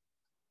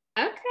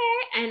 Okay,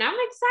 and I'm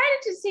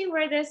excited to see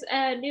where this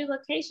new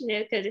location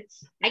is because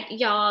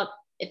y'all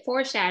it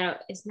foreshadow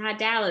it's not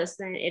Dallas,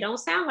 and it don't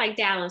sound like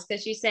Dallas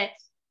because you said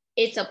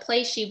it's a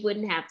place she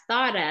wouldn't have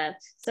thought of.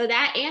 So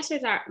that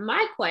answers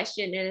my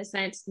question in a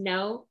sense.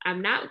 No,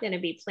 I'm not going to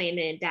be playing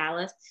in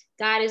Dallas.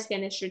 God is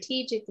going to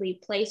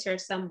strategically place her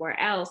somewhere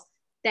else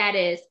that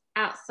is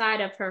outside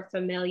of her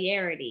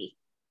familiarity.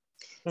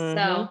 Mm-hmm.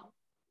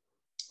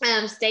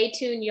 So stay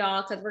tuned,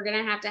 y'all, because we're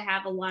going to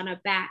have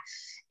Alana back.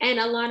 And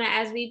Alana,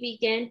 as we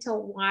begin to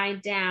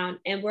wind down,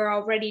 and we're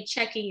already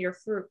checking your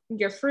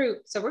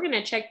fruit. So we're going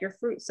to check your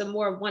fruit some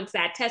more once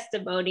that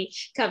testimony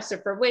comes to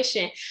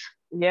fruition.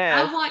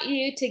 Yes. I want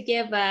you to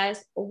give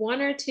us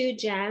one or two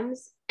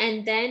gems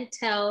and then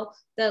tell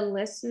the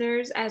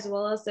listeners as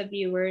well as the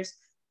viewers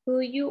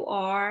who you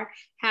are,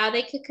 how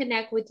they could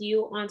connect with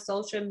you on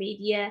social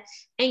media,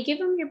 and give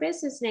them your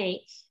business name.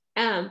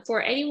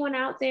 For anyone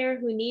out there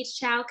who needs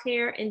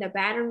childcare in the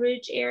Baton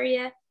Rouge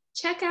area,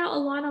 check out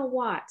Alana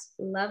Watts.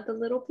 Love the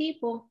little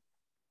people.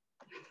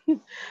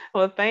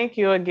 Well, thank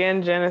you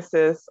again,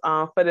 Genesis,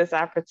 for this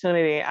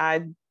opportunity.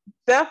 I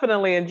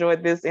definitely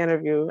enjoyed this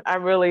interview. I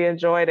really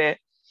enjoyed it.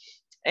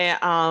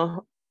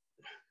 And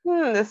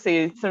let's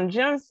see,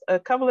 a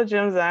couple of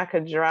gems that I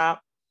could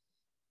drop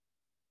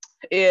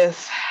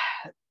is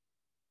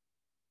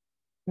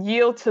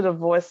yield to the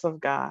voice of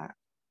God.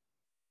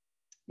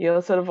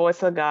 Yield to the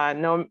voice of God.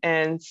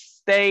 And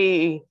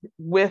stay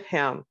with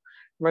Him,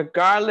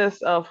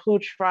 regardless of who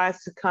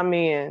tries to come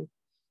in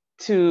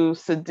to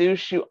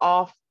seduce you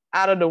off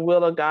out of the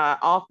will of God,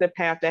 off the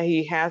path that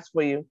He has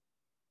for you.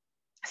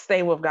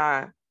 Stay with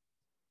God.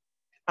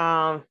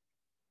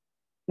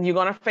 You're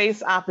going to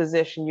face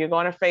opposition. You're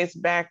going to face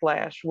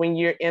backlash when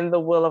you're in the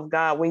will of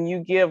God, when you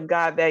give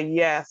God that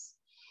yes.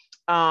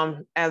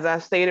 As I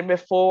stated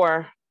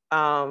before,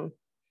 when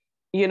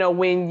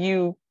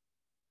you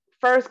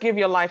first give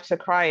your life to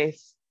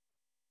Christ,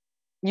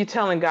 you're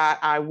telling God,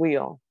 I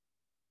will.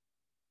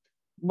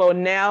 But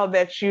now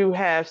that you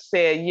have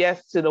said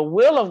yes to the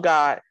will of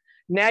God,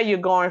 now you're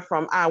going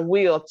from I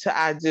will to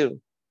I do.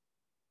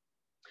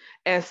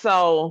 And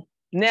so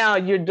now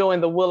you're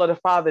doing the will of the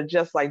Father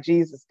just like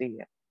Jesus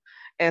did.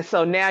 And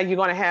so now you're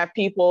going to have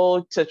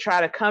people to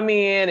try to come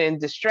in and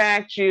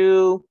distract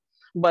you,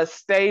 but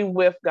stay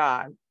with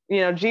God.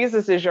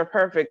 Jesus is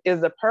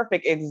the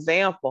perfect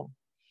example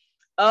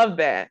of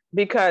that,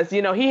 because,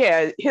 he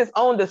had his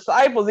own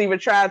disciples even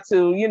tried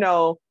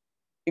to,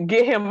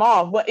 get him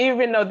off. But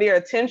even though their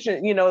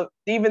attention,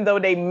 even though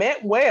they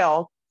meant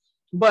well,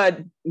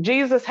 but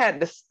Jesus had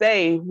to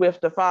stay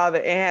with the Father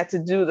and had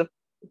to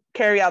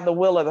carry out the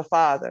will of the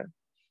Father.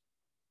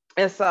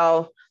 And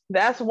so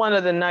that's one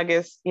of the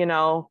nuggets,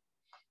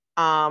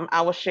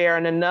 I will share.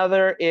 And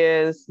another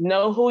is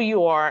know who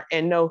you are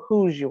and know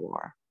whose you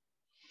are.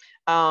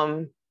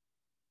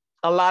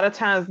 A lot of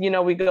times,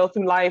 we go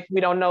through life,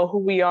 we don't know who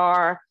we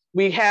are.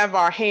 We have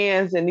our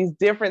hands in these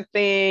different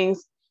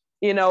things,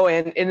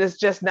 and it's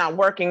just not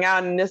working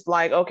out. And it's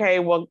like, okay,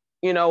 well,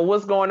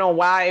 what's going on?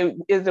 Why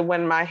is it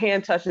when my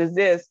hand touches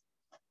this,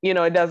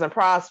 it doesn't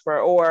prosper?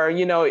 Or,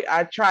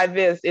 I tried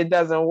this, it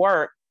doesn't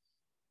work.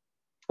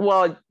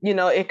 Well,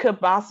 it could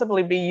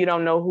possibly be you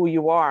don't know who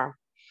you are.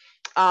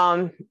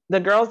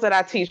 The girls that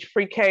I teach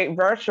pre-K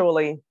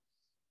virtually,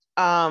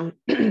 God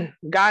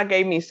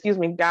gave me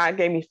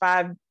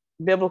 5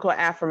 biblical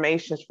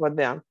affirmations for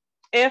them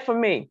and for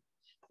me.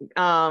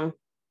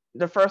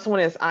 The first one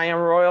is I am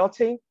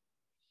royalty.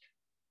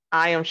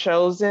 I am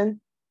chosen.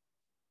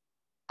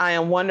 I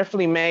am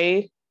wonderfully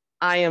made.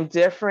 I am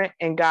different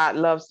and God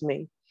loves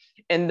me.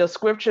 And the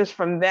scriptures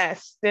from that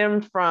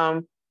stem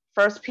from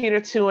 1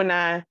 Peter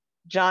 2:9,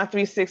 John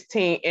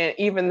 3:16, and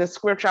even the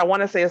scripture, I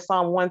want to say is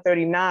Psalm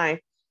 139,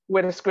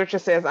 where the scripture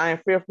says, I am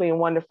fearfully and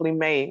wonderfully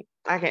made.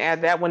 I can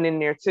add that one in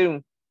there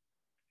too.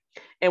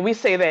 And we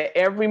say that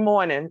every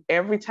morning,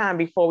 every time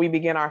before we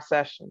begin our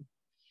session.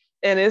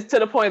 And it's to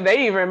the point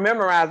they even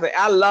memorize it.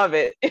 I love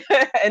it.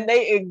 And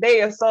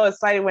they are so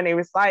excited when they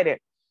recite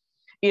it,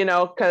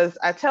 because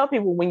I tell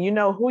people, when you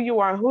know who you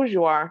are and whose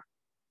you are,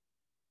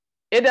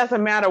 it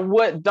doesn't matter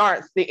what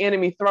darts the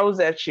enemy throws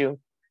at you.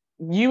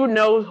 You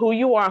know who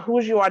you are,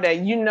 whose you are, that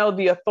you know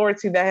the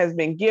authority that has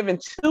been given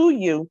to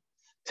you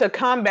to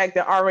combat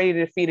the already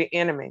defeated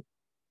enemy.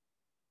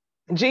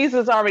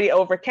 Jesus already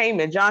overcame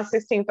it. John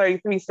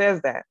 16:33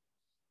 says that.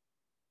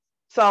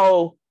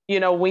 So,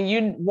 when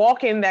you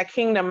walk in that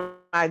kingdom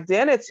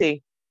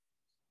identity,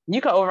 you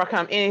can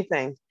overcome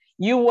anything.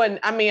 You wouldn't,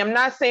 I'm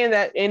not saying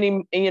that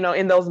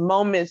in those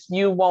moments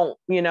you won't,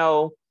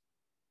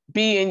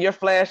 be in your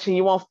flesh and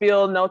you won't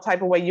feel no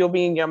type of way. You'll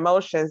be in your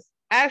emotions.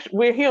 Actually,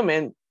 we're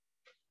human.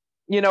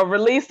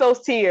 Release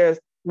those tears,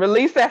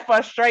 release that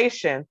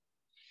frustration,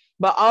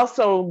 but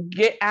also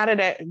get out of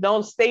that.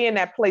 Don't stay in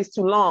that place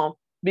too long,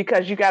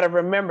 because you got to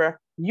remember,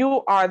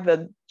 you are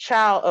the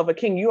child of a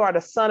king. You are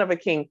the son of a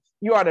king.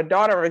 You are the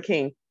daughter of a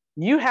king.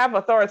 You have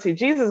authority.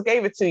 Jesus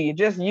gave it to you.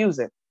 Just use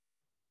it.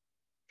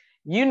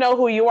 You know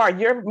who you are.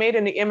 You're made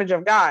in the image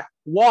of God.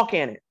 Walk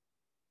in it.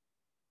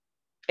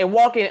 And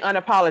walk in it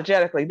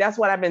unapologetically. That's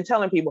what I've been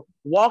telling people.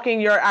 Walk in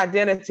your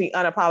identity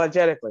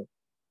unapologetically.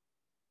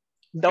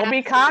 Don't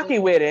be cocky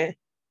with it.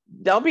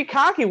 Don't be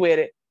cocky with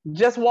it.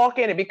 Just walk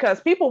in it,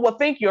 because people will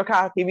think you're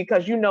cocky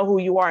because you know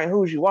who you are and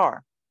whose you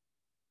are.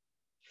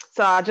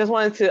 So I just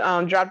wanted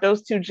to drop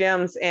those 2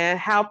 gems, and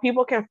how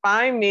people can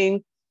find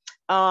me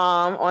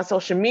on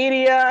social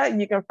media.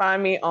 You can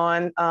find me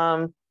on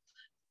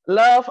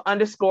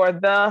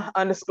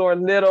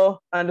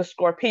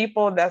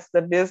love_the_little_people. That's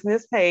the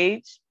business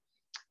page.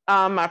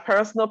 My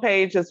personal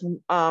page is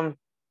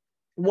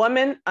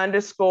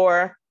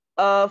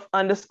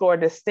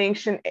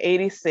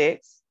woman_of_distinction86.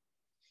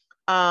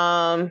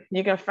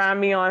 You can find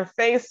me on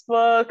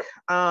Facebook,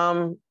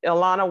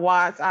 Ilana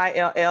Watts,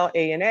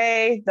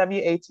 ILLANA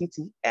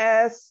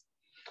WATTS.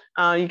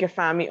 You can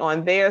find me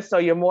on there. So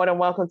you're more than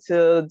welcome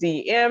to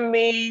DM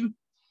me.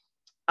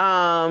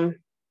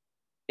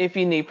 If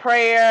you need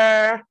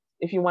prayer,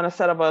 if you want to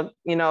set up a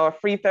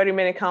free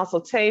 30-minute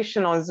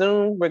consultation on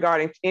Zoom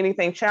regarding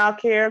anything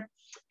childcare.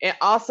 And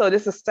also,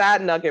 this is a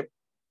side nugget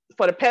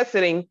for the pet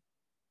sitting.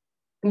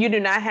 You do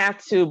not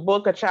have to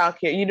book a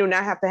childcare. You do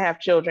not have to have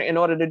children in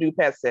order to do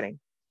pet sitting,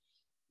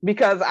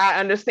 because I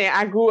understand.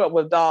 I grew up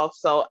with dogs,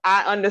 so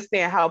I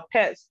understand how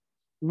pets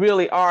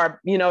really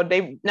are.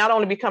 They not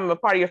only become a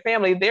part of your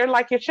family, they're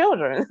like your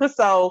children.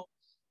 So,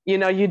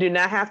 you do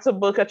not have to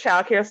book a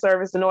childcare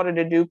service in order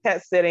to do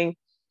pet sitting.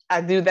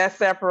 I do that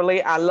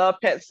separately. I love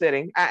pet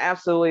sitting.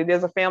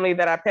 There's a family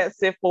that I pet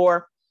sit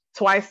for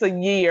twice a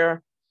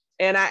year,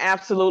 and I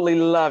absolutely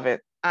love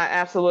it.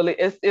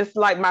 It's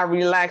like my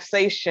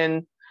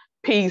relaxation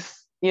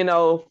piece,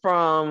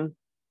 from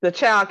the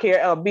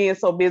childcare of being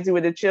so busy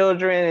with the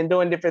children and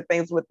doing different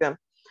things with them.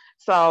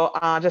 So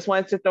just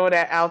wanted to throw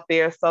that out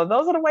there. So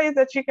those are the ways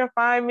that you can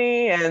find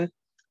me, and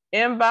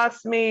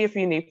inbox me if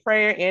you need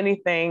prayer,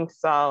 anything.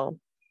 So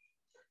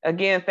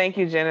again, thank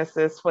you,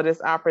 Genesis, for this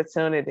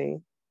opportunity.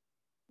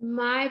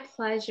 My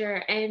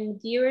pleasure.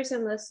 And viewers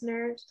and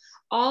listeners,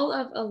 all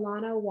of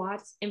Ilana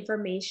Watts'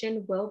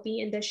 information will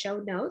be in the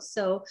show notes.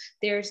 So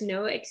there's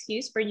no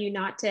excuse for you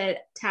not to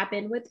tap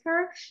in with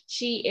her.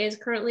 She is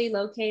currently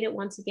located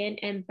once again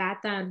in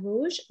Baton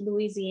Rouge,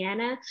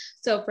 Louisiana.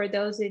 So for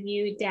those of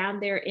you down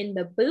there in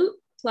the boot,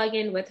 plug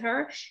in with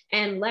her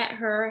and let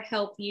her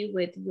help you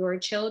with your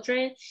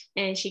children.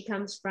 And she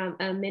comes from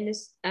a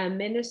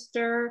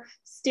ministerial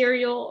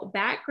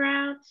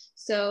background,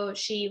 so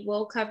she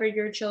will cover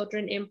your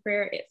children in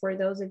prayer for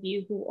those of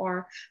you who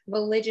are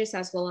religious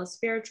as well as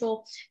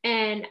spiritual.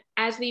 And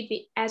as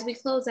we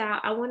close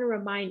out, I want to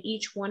remind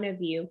each one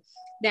of you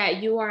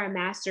that you are a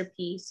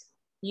masterpiece.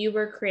 You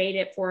were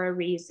created for a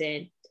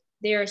reason.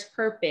 There's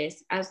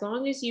purpose. As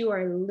long as you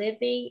are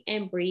living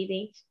and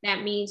breathing,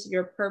 that means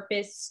your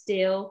purpose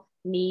still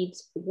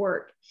needs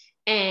work.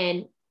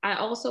 And I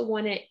also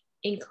want to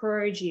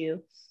encourage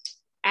you,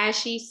 as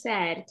she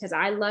said, because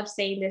I love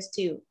saying this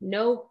too,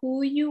 know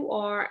who you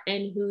are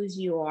and whose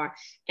you are.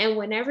 And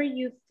whenever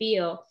you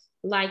feel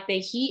like the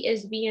heat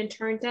is being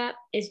turned up,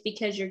 it's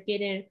because you're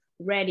getting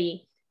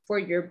ready for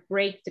your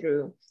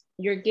breakthrough.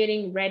 You're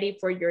getting ready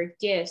for your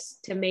gifts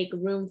to make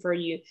room for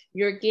you.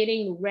 You're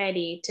getting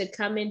ready to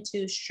come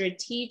into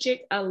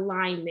strategic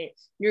alignment.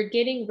 You're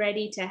getting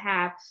ready to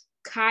have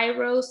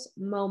Kairos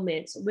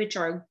moments, which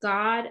are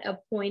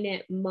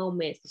God-appointed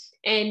moments.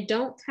 And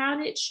don't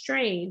count it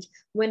strange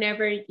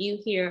whenever you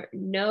hear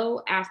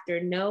no after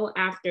no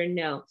after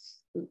no.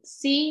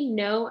 See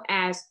no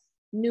as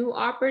new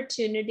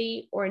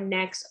opportunity or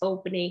next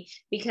opening,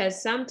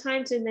 because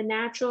sometimes in the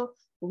natural,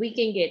 we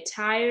can get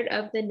tired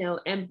of the no.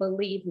 And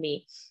believe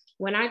me,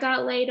 when I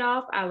got laid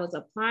off, I was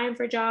applying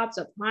for jobs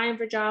in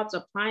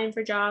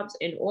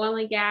oil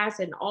and gas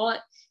and all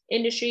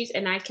industries.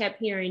 And I kept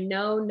hearing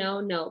no,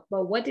 no, no.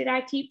 But what did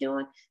I keep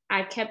doing?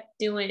 I kept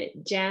doing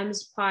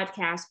Gems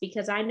podcast,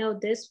 because I know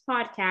this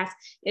podcast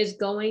is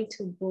going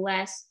to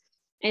bless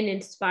and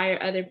inspire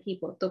other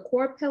people. The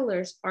core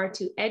pillars are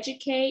to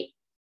educate,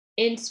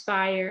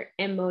 inspire,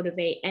 and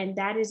motivate. And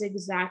that is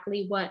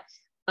exactly what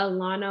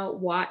Ilana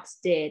Watts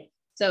did.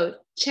 So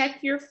check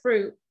your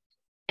fruit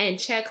and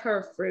check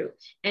her fruit.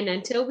 And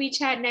until we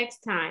chat next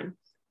time,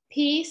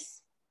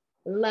 peace,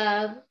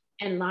 love,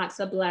 and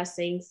lots of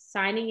blessings.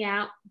 Signing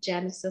out,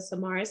 Genesis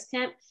Amaris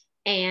Kemp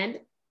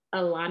and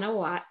Ilana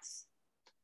Watts.